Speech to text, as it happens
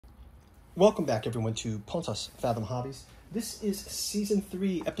Welcome back, everyone, to Pontus Fathom Hobbies. This is Season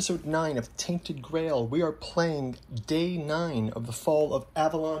 3, Episode 9 of Tainted Grail. We are playing Day 9 of the Fall of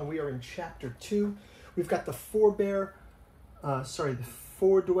Avalon. We are in Chapter 2. We've got the four dweller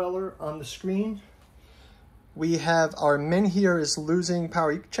on the screen. We have our Menhir is losing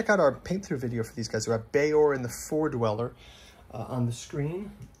power. You can check out our paint-through video for these guys. We have Bayor and the four dweller on the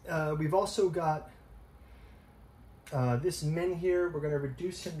screen. We've also got this Menhir. We're going to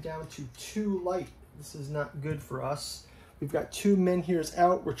reduce him down to 2 light. This is not good for us. We've got 2 Menhirs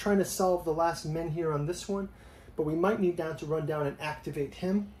out. We're trying to solve the last Menhir on this one, but we might need to run down and activate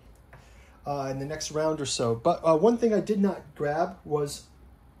him in the next round or so. But one thing I did not grab was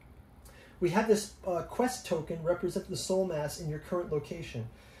we have this quest token represent the soul mass in your current location.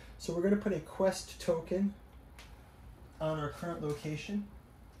 So we're going to put a quest token on our current location.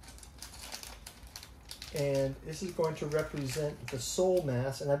 And this is going to represent the soul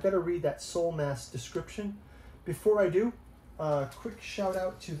mass. And I've got to read that soul mass description. Before I do, quick shout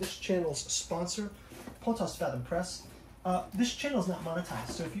out to this channel's sponsor, Pontus Fathom Press. This channel is not monetized,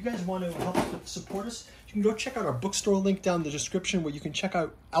 so if you guys want to help support us, you can go check out our bookstore link down in the description where you can check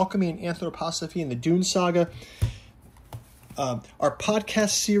out Alchemy and Anthroposophy and the Dune Saga. Our podcast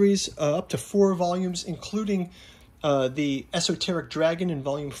series, up to 4 volumes, including the Esoteric Dragon in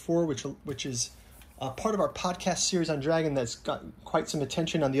Volume 4, which is part of our podcast series on Dragon that's got quite some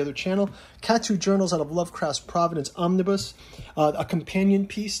attention on the other channel. Katsu Journals out of Lovecraft's Providence Omnibus, a companion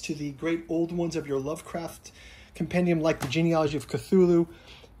piece to the great old ones of your Lovecraft compendium, like the Genealogy of Cthulhu,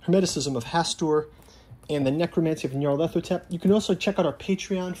 Hermeticism of Hastur, and the Necromancy of Nyarlathotep. You can also check out our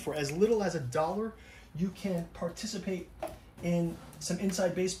Patreon. For as little as $1, you can participate in some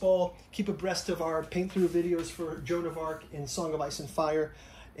Inside Baseball, keep abreast of our paint-through videos for Joan of Arc and Song of Ice and Fire,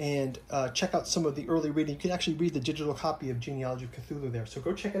 and check out some of the early reading. You can actually read the digital copy of Genealogy of Cthulhu there. So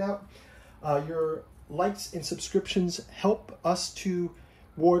go check it out. Your likes and subscriptions help us to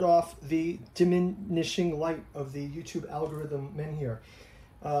ward off the diminishing light of the YouTube algorithm Menhir.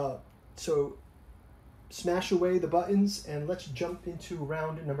 So smash away the buttons and let's jump into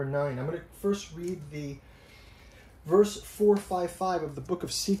round number 9. I'm going to first read the verse 455 of the Book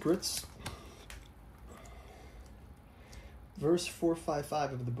of Secrets. Verse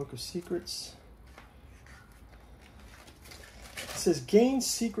 455 of the Book of Secrets. It says, gain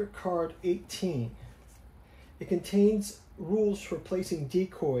secret card 18. It contains rules for placing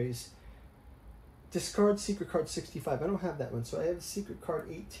decoys. Discard secret card 65. I don't have that one, so I have secret card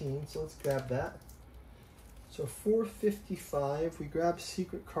 18, so let's grab that. So 455, we grab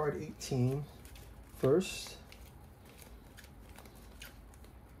secret card 18 first.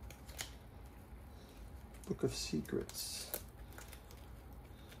 Book of Secrets.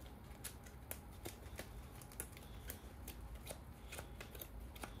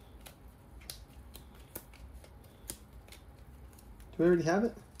 Do we already have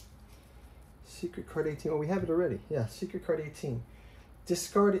it? Secret card 18. Oh, we have it already. Yeah, secret card 18.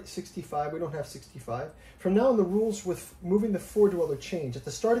 Discard it 65. We don't have 65. From now on, the rules with moving the four dweller change. At the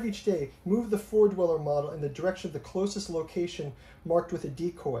start of each day, move the four dweller model in the direction of the closest location marked with a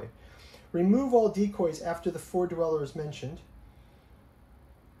decoy. Remove all decoys after the four dweller is mentioned.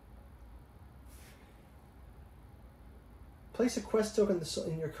 Place a quest token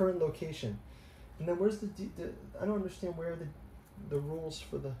in your current location. And then where's the I don't understand where the rules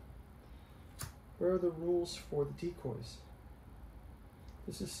for the... Where are the rules for the decoys?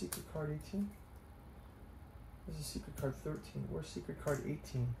 This is secret card 18. This is secret card 13. Where's secret card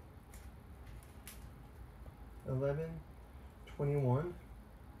 18? 11, 21.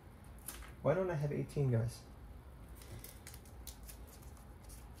 Why don't I have 18, guys?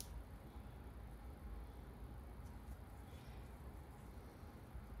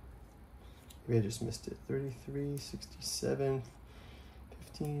 Maybe I just missed it. 33, 67,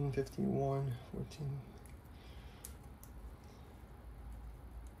 15, 51, 14.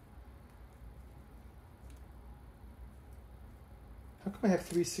 How come I have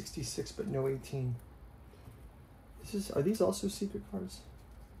 366 but no 18? Are these also secret cards?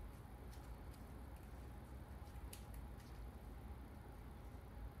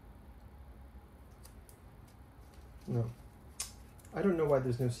 No. I don't know why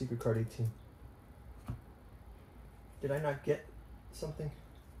there's no secret card 18. Did I not get something?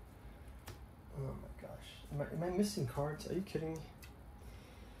 Oh my gosh. Am I missing cards? Are you kidding me?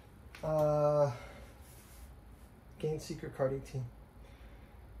 Gain secret card 18.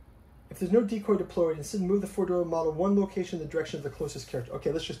 If there's no decoy deployed, instead move the four dweller model one location in the direction of the closest character.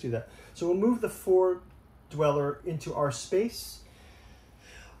 Okay, let's just do that. So we'll move the four dweller into our space.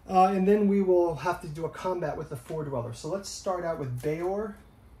 And then we will have to do a combat with the four dweller. So let's start out with Bayor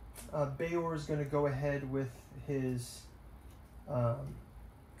Bayor is going to go ahead with his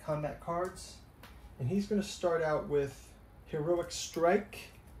combat cards. And he's going to start out with Heroic Strike.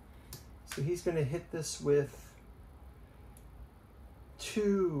 So he's going to hit this with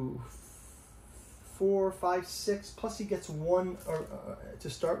 2, 4, 5, 6. Plus he gets 1 to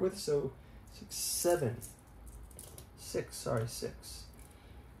start with. So 6, 7. 6, sorry, 6.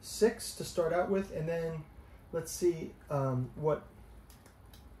 6 to start out with. And then let's see what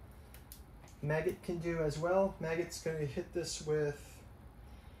Maggot can do as well. Maggot's going to hit this with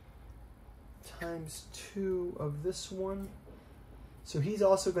 ×2 of this one. So he's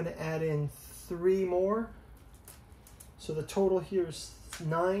also going to add in 3 more. So the total here is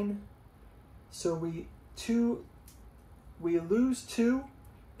 9. So we lose 2,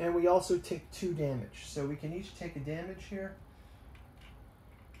 and we also take 2 damage. So we can each take a damage here.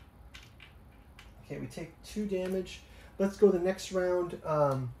 Okay, we take 2 damage. Let's go the next round.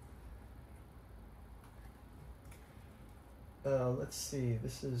 Let's see.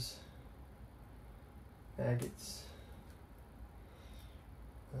 This is Maggot's.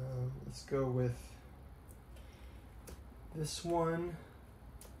 Let's go with this one.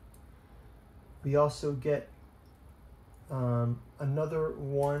 We also get another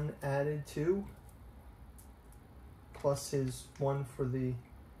 1 added to, plus his 1 for the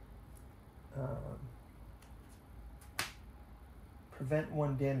prevent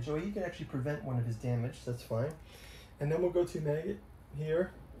 1 damage. Oh, he can actually prevent 1 of his damage. That's fine. And then we'll go to Maggot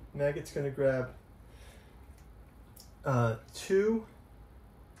here. Maggot's going to grab 2,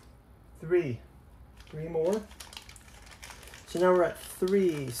 3 more. So now we're at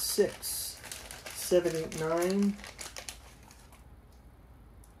 3, 6, 7, 8, 9,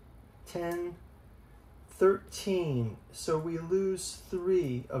 10, 13. So we lose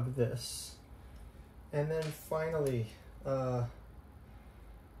 3 of this. And then finally,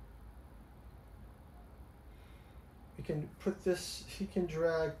 we can put this, he can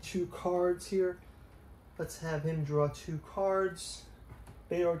drag 2 cards here. Let's have him draw 2 cards.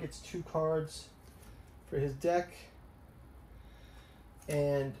 Bayor gets 2 cards for his deck.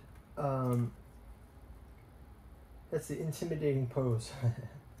 And that's the intimidating pose.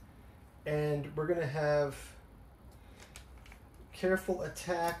 And we're going to have careful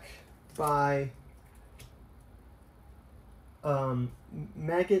attack by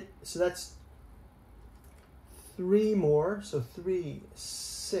Maggot. So that's 3 more. So 3,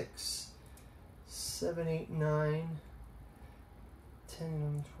 6, 7, 8, 9, 10,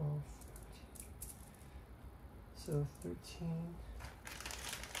 11, 12, 13. So 13.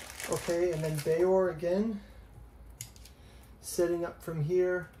 Okay, and then Bayor again, setting up from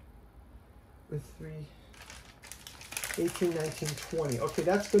here with 3, 18, 19, 20. Okay,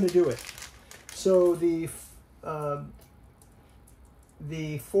 that's going to do it. So the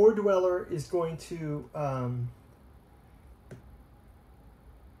 4 dweller is going to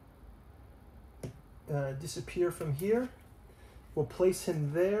disappear from here. We'll place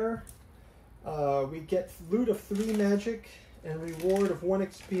him there. We get loot of 3 magic and reward of 1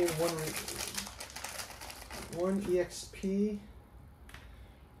 XP and 1 EXP,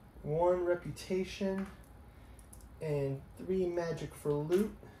 1 reputation, and 3 magic for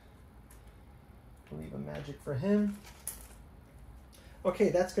loot. I'll leave a magic for him. Okay,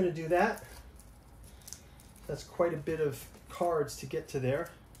 that's going to do that. That's quite a bit of cards to get to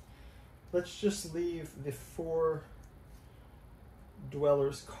there. Let's just leave the 4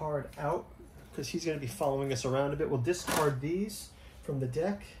 dwellers card out, because he's going to be following us around a bit. We'll discard these from the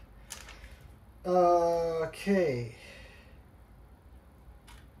deck. Okay.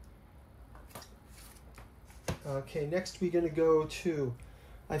 Okay, next we're going to go to,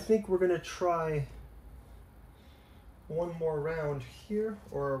 I think we're going to try 1 more round here,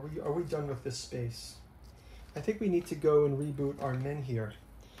 or are we done with this space? I think we need to go and reboot our men here.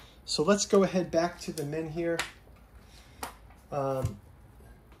 So let's go ahead back to the men here. We're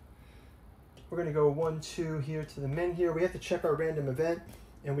going to go 1, 2 here to the men here. We have to check our random event,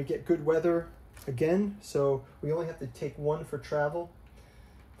 and we get good weather again. So we only have to take 1 for travel,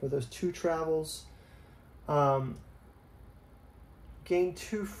 for those 2 travels. Gain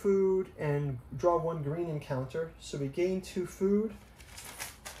 2 food and draw 1 green encounter. So we gain 2 food.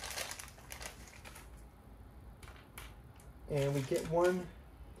 And we get 1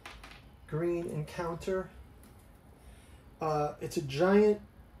 green encounter. It's a giant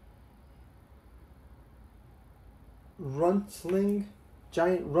runting.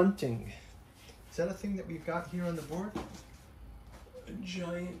 Is that a thing that we've got here on the board? A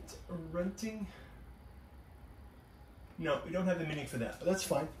giant runting? No, we don't have the meaning for that, but that's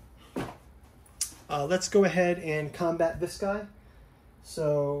fine. Let's go ahead and combat this guy.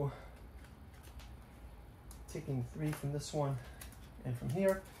 So taking 3 from this one and from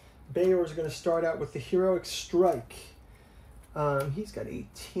here. Bayor is going to start out with the Heroic Strike. He's got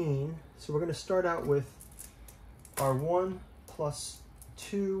 18, so we're going to start out with our 1 plus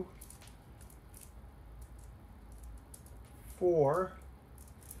 2, 4.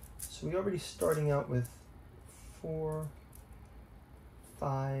 So we're already starting out with 4,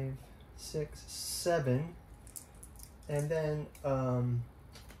 5, 6, 7, and then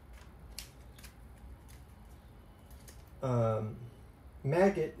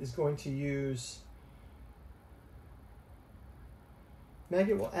Maggot is going to use.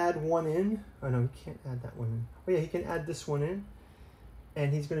 Maggot will add 1 in. Oh no, he can't add that one in. Oh yeah, he can add this one in.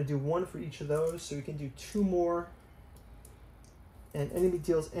 And he's going to do 1 for each of those. So we can do 2 more. And enemy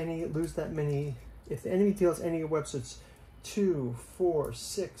deals any, lose that many. If the enemy deals any web, so it's 2, 4,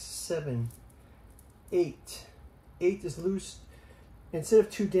 6, 7, 8. 8 is lose. Instead of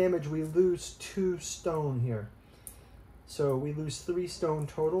 2 damage, we lose 2 stone here. So we lose 3 stone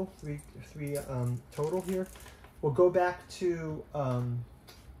total. 3 total here. We'll go back to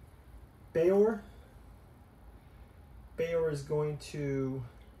Bayor. Bayor is going to,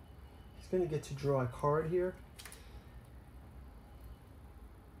 he's going to get to draw a card here.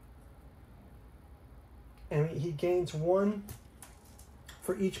 And he gains 1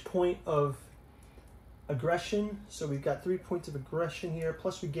 for each point of aggression. So we've got 3 points of aggression here,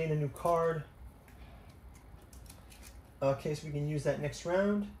 plus we gain a new card. Okay, so we can use that next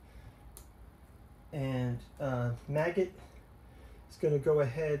round. And Maggot is going to go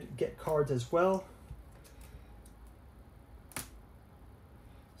ahead and get cards as well.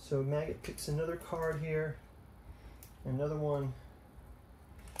 So Maggot picks another card here, another one.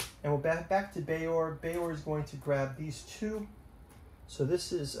 And we'll back to Bayor. Bayor is going to grab these 2. So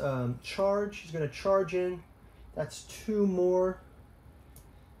this is charge. He's going to charge in. That's 2 more.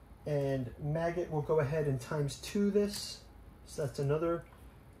 And Maggot will go ahead and times 2 this. So that's another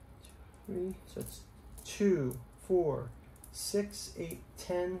 3. So it's 2, 4, 6, 8,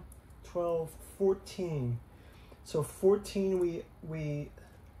 10, 12, 14. So 14 we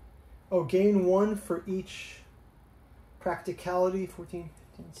gain 1 for each practicality. 14,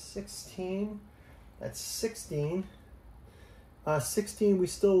 15, 16. That's 16. 16 we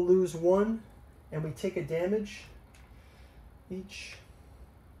still lose 1 and we take a damage each.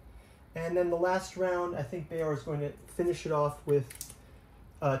 And then the last round, I think Bayor is going to finish it off with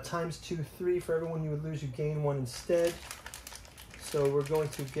times 2, 3. For everyone you would lose, you gain 1 instead. So we're going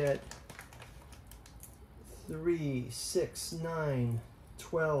to get 3, 6, 9,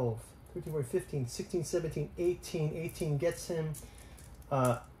 12, 13, 14, 15, 16, 17, 18. 18 gets him.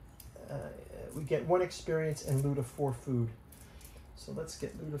 We get 1 experience and loot of 4 food. So let's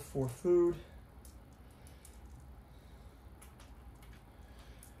get loot of 4 food.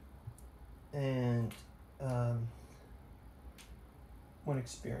 And 1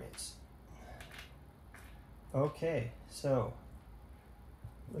 experience. Okay, so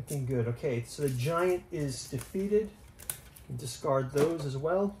looking good. Okay, so the giant is defeated. You can discard those as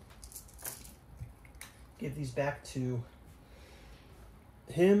well. Give these back to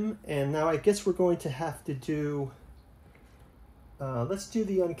him. And now I guess we're going to have to do, let's do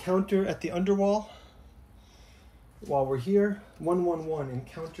the encounter at the underwall. While we're here, 111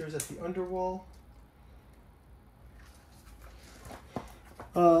 encounters at the underwall.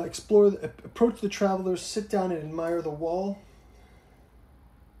 Approach the travelers, sit down and admire the wall.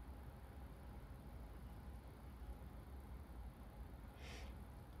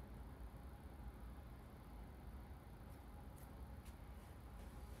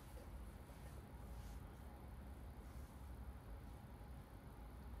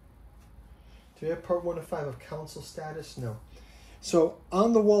 Do you have part 1 of 5 of council status? No. So,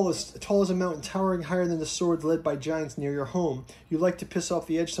 on the wall is tall as a mountain, towering higher than the swords led by giants near your home. You like to piss off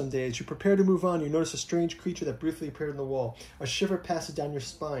the edge someday. As you prepare to move on, you notice a strange creature that briefly appeared on the wall. A shiver passes down your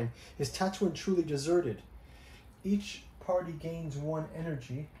spine. Is Tatooine truly deserted? Each party gains 1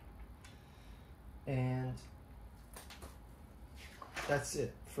 energy. And that's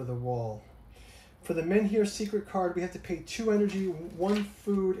it for the wall. For the men here secret card, we have to pay 2 energy, 1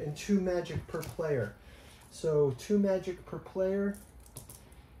 food, and 2 magic per player. So 2 magic per player,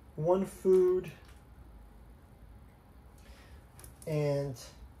 1 food, and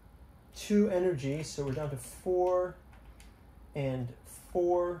 2 energy. So we're down to 4 and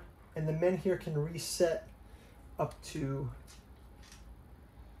 4. And the men here can reset up to,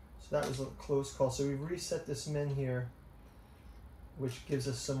 so that was a close call. So we've reset this men here, which gives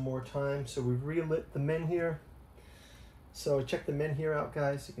us some more time. So we've relit the men here. So check the men here out,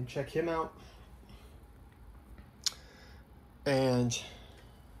 guys. You can check him out. And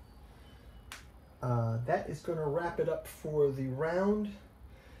that is going to wrap it up for the round.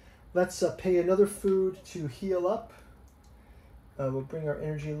 Let's pay another food to heal up. We'll bring our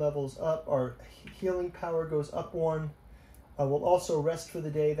energy levels up. Our healing power goes up 1. We'll also rest for the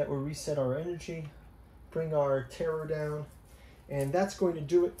day. That will reset our energy, bring our terror down. And that's going to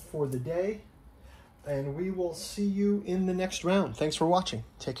do it for the day. And we will see you in the next round. Thanks for watching.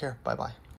 Take care. Bye-bye.